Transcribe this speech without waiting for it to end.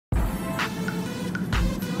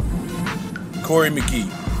Corey McGee,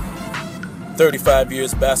 35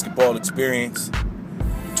 years basketball experience,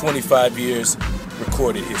 25 years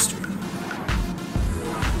recorded history.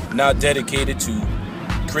 Now dedicated to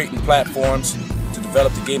creating platforms to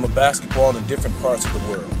develop the game of basketball in different parts of the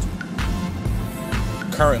world.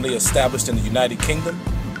 Currently established in the United Kingdom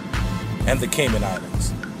and the Cayman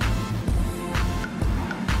Islands.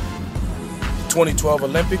 The 2012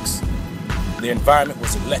 Olympics, the environment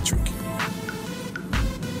was electric.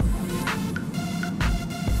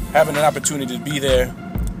 Having an opportunity to be there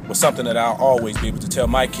was something that I'll always be able to tell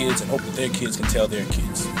my kids and hope that their kids can tell their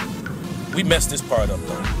kids. We messed this part up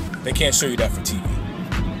though. They can't show you that for TV.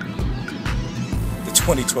 The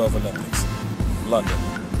 2012 Olympics, London.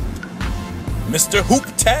 Mr.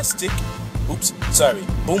 Hooptastic,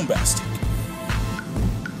 Boombastic.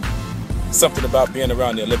 Something about being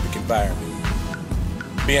around the Olympic environment.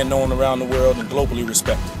 Being known around the world and globally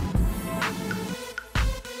respected.